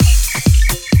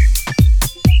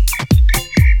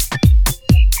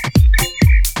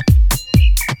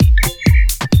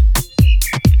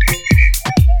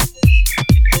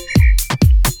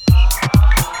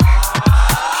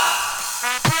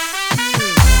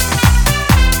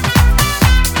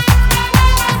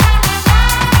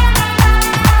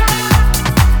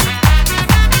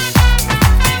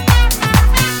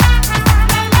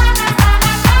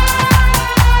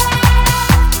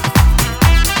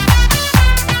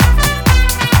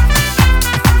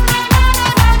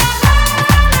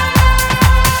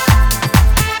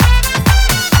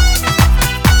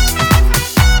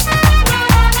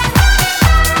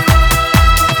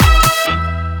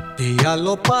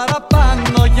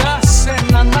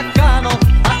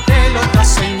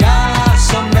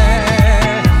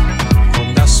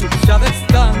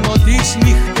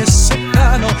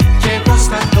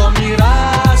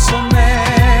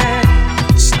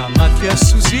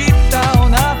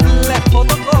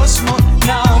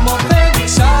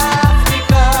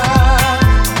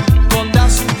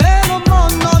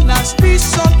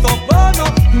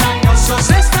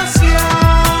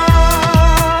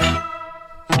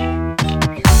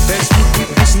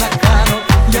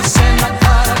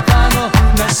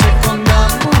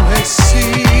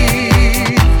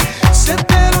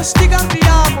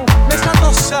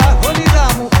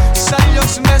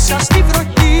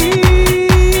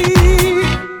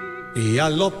Τι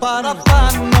άλλο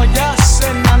παραπάνω για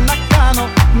σένα να κάνω,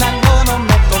 να λιώνω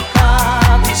με το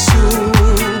χάδι σου.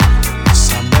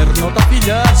 Σαν παίρνω τα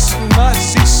φιλιά σου,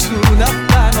 μαζί σου να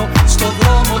φτάνω στο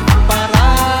δρόμο του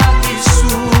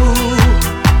παράδεισου.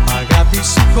 Αγάπη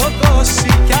σου έχω δώσει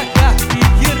κι αγάπη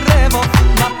γυρεύω,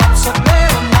 να πάψω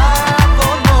πλέον να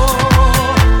πονώ.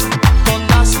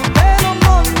 Κοντά σου θέλω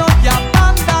μόνο για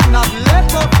πάντα να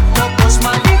βλέπω το κόσμο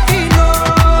αληθινό.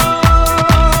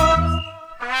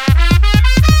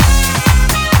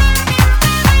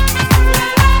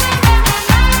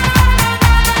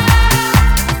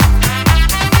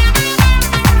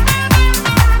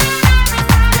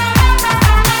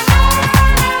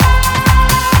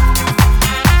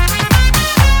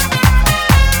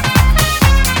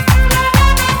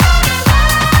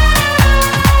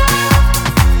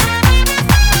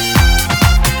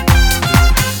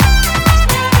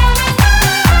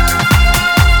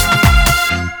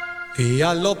 Τι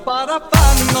άλλο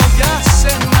παραπάνω για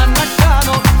σένα να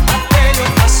κάνω,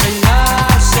 ατέλειωτα σε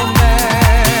νοιάζομαι.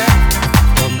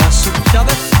 Κοντά σου πια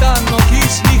δεν φτάνω,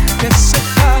 τις νύχτες σε